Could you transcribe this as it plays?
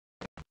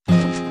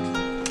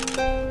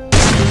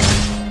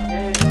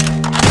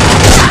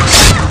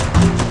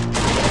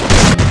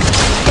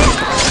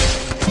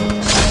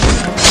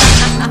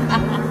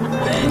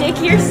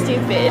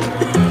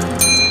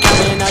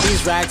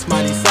racks,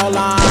 money so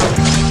long.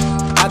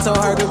 I told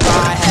her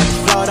goodbye, had to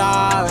float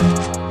off.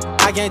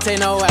 I can't take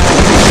no L,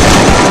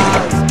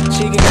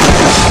 she can cut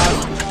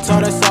off.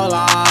 Told her so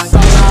long, so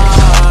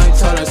long,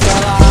 told her so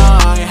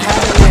long.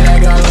 Had to leave that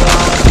girl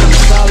alone, she was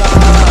so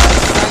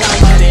lost. I got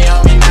money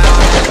on me now,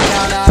 had to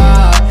count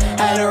up.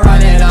 Had to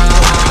run it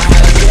up,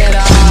 had to get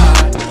up.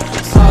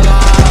 So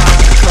long,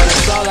 told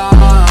her so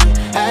long.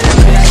 Had to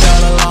leave that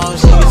girl alone,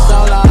 she was so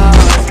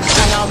lost.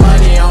 I got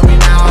money on me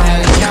now, had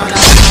to count up.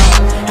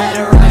 Had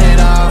to run it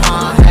up,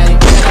 had to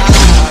get up.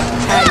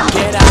 Had to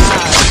get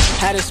up,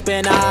 had to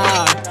spin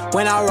up.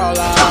 When I roll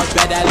up,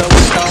 bet that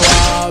little show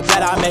up.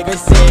 Bet I make her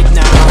sick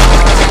now.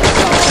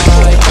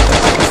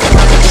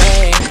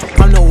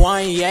 I'm the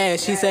one, yeah.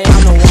 She say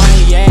I'm the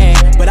one,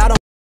 yeah. But I don't,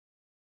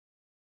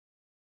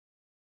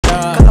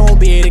 cause I won't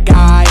be the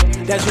guy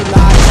that you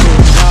lie to,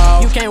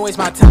 no. You can't waste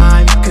my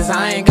time, cause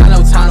I ain't got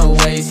no time to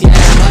waste. Yeah,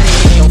 money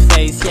in your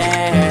face,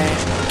 yeah.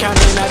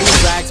 Counting all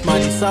these racks,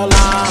 money so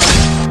long.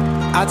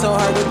 I told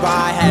her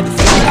goodbye, had to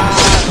float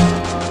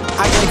off.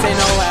 I can't take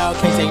no L,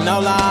 can't take no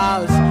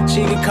loss.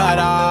 She get cut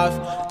off.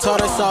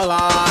 Told her so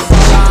long, so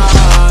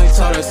long.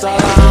 Told her so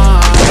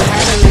long.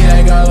 Had to leave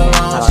that girl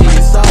alone, she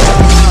is so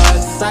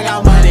lost. I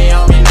got money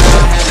on me now,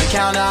 had to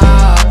count up.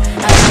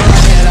 Had to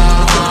run it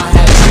up,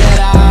 had to get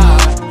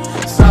up.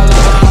 So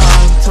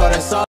long, told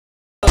her so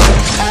long.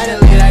 Had to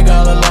leave that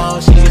girl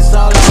alone, she is so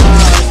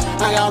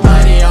lost. I got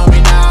money on me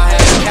now,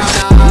 had to count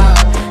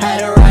up. Had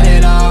to run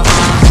it up,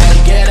 had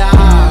to get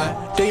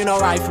up. Do you know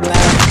right from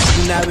left?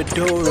 You never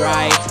do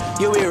right.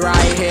 You be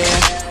right here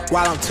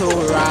while I'm too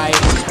right.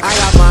 I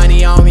got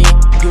money on me,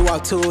 you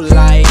walk too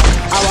light.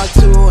 I walk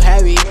too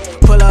heavy,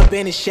 pull up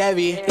in a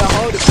Chevy. Yo,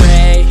 hold the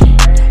brake,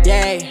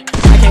 yay.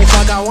 I can't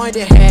fuck, I want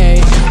the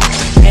hay.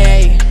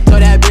 Hey,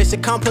 told that bitch to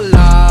come pull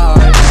up.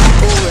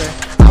 Uber,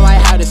 I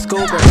might have the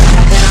scooper.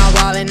 And I'm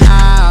ballin'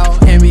 out,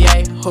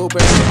 NBA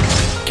hooper.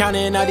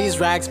 Counting all these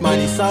racks,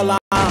 money so long.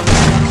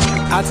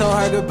 I told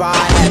her goodbye,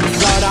 had to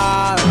float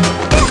off.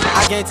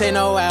 I can't take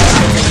no L,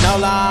 can't take no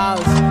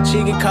loss.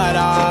 She get cut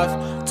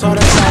off. Told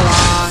her so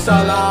long, so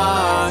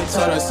long.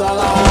 Told her so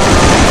long.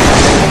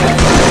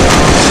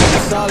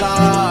 So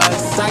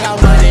lost. I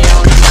got money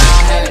on me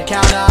now, had to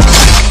count up.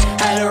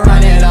 Had to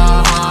run it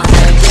up,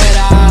 had to get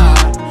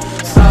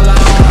up. So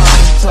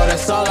long, told her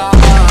so long.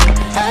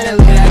 Had to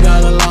leave that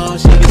girl alone,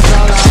 she get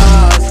so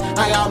lost.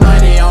 I got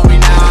money on me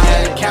now,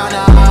 had to count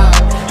up.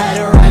 Had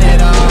to run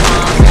it up,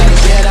 had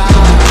to get up.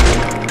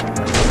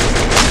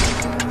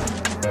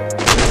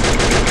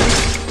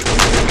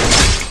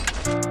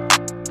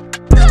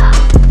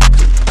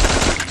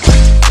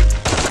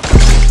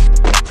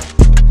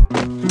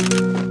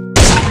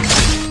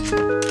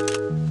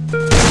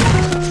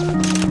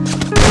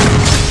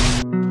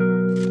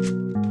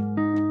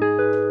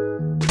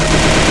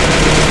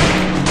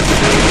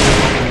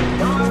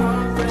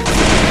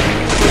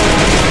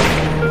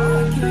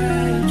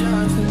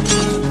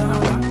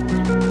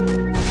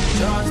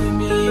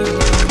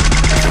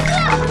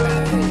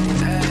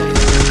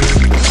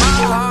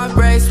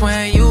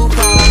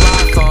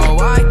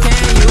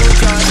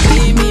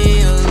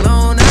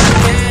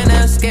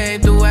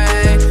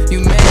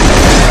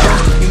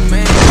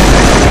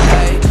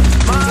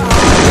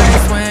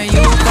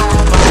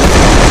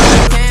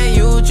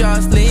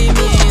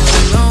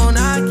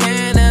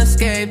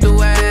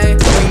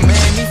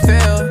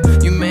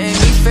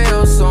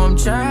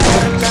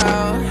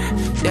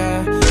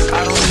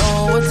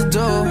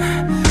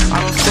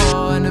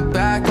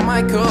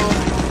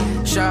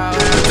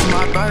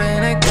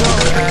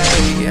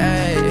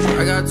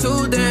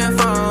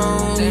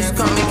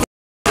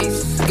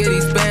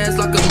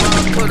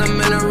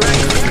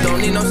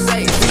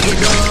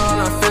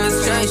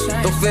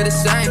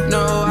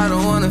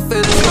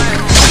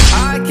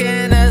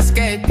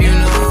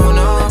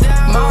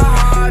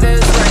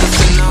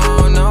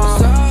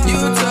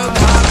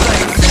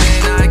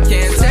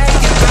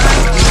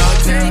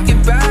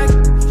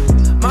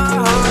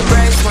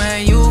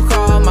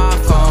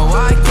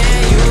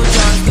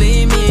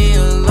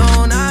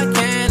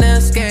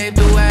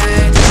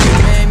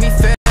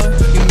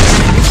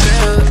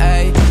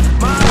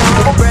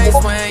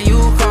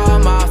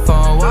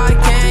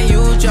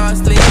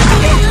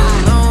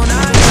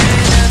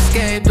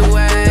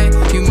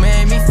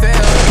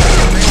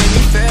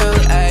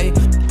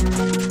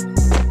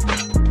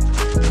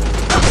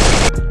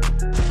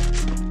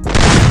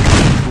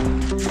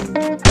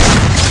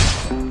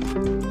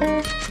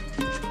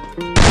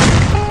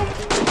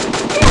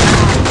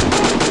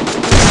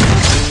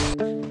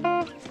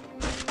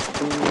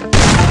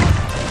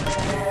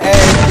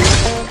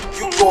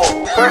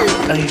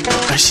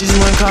 She just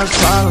wanna cause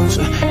problems,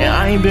 and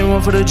I ain't been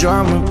one for the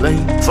drama.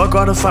 Like, fuck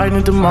all the fighting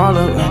at the mall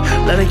up.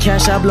 Let her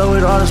cash out, blow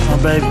it all, that's my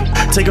baby.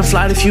 Take a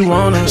flight if you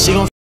wanna. She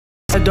gon'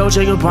 that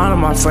Dolce & Gabbana,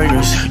 my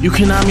fragrance. You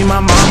cannot be my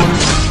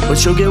mama,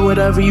 but you'll get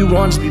whatever you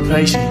want, just be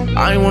patient.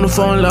 I ain't wanna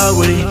fall in love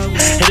with it.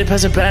 Hit it,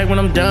 pass it back when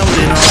I'm done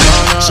with it,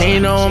 no. She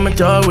ain't know I'm a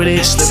dog with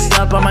it. Slipped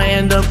up, I might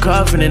end up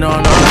cuffing it, no.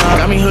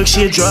 Got me hooked,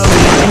 she a drug with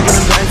it. Ain't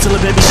running back till a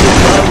baby, she a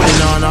plug with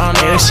it, no.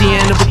 And if she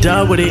end up a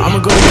dub with it, I'ma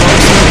go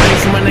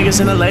for my niggas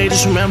in LA.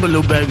 Just remember,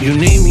 little baby, you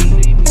need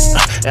me.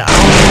 And I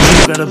don't need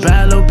you, got a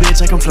bad little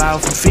bitch, I can fly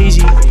out from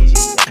Fiji.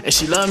 And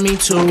she love me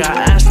too,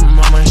 got ass from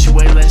my mama and she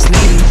way less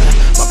needy.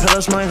 My pillow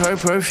smell like her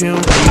perfume,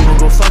 and you gon'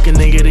 go fuck a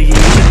nigga to get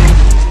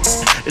even.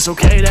 It's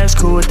okay, that's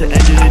cool, at the end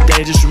of the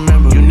day, just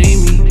remember you need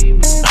me.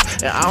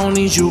 And I don't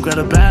need you, got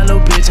a bad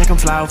little bitch, I can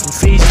fly out from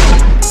Fiji.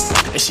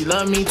 And she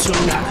love me too,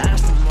 got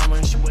ass from my mama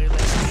and she way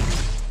less needy.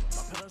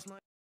 My pillow smell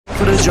like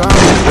for the drama.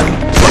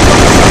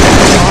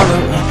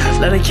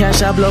 Let her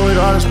cash, I blow it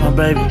all, that's my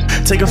baby.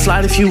 Take a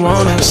flight if you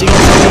want her. She gon'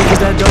 tell me cause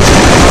that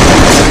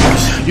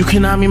dope. You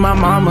cannot be my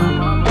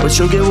mama, but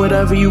you'll get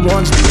whatever you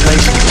want, just be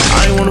patient.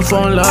 I ain't wanna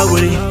fall in love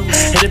with it.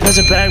 Hit it, pass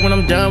it back when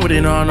I'm done with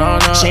it, no.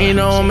 She ain't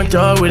know I'm a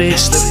dog with it.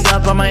 Slipped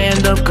up, I might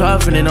end up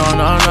cuffing it, no.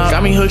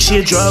 Got me hooked, she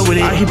a drug with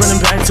it. I keep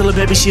running back till a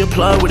baby, she a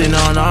plug with it, no.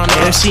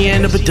 And if she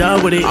end up a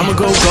dub with it, I'ma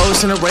go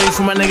ghost and away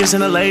from my niggas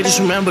in LA. Just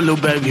remember,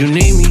 little baby, you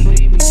need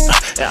me.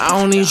 And I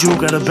don't need you,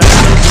 got a bad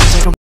little bitch,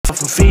 I can fly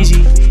from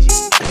Fiji.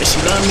 And she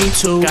love me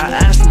too, got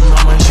ass from my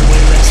mama and she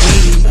way less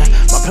needy.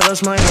 My pillow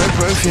smell like her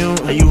perfume,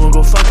 and you gon'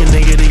 go fuck a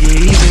nigga to get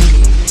even.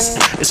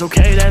 It's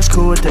okay, that's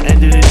cool, at the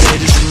end of the day,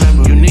 just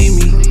remember you need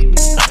me.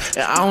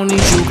 And I don't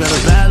need you, got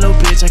a bad little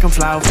bitch, I can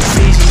fly out from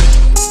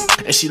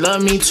Fiji. And she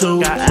love me too,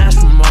 got ass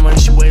from my mama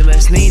and she way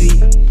less needy.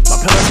 My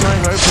pillow smell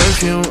like her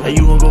perfume, and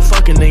you gon' go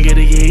fuck a nigga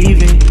to get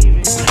even.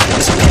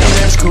 It's okay,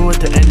 that's cool, at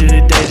the end of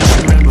the day,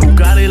 just remember who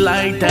got it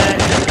like that.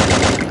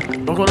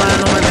 Don't go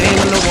lying on my name,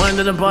 I'm the one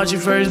that bought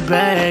your first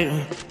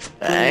bag.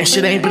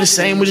 Shit ain't been the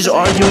same, we just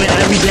arguing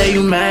every day,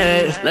 you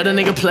mad. Let a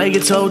nigga play,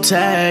 get toe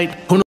tagged.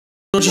 Who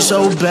knows you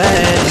so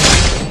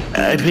bad?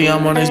 AP,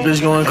 I'm on this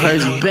bitch going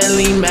crazy.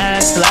 Bentley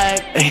mask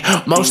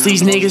black, most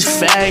these niggas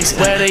fags.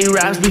 Where they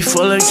raps be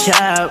full of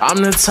cap.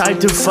 I'm the type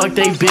to fuck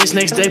they bitch,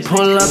 next they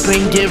pull up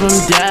and give them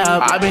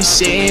dab. I been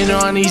sitting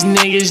on these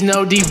niggas,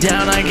 know deep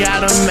down I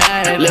got them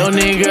mad. Little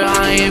nigga,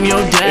 I am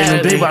your dad.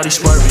 And the big body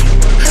swerving.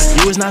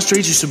 You was not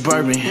street, you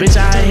suburban. Bitch,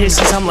 I had hit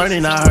since I'm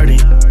learning, I heard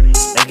it.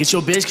 And get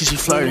your bitch cause she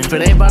flirting. If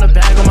it ain't about a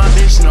bag on my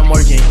bitch, then I'm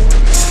working.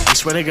 I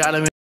swear to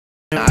God,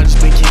 I just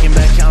been kicking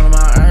back counting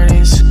my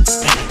earnings.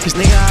 Cause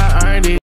nigga, I earned it.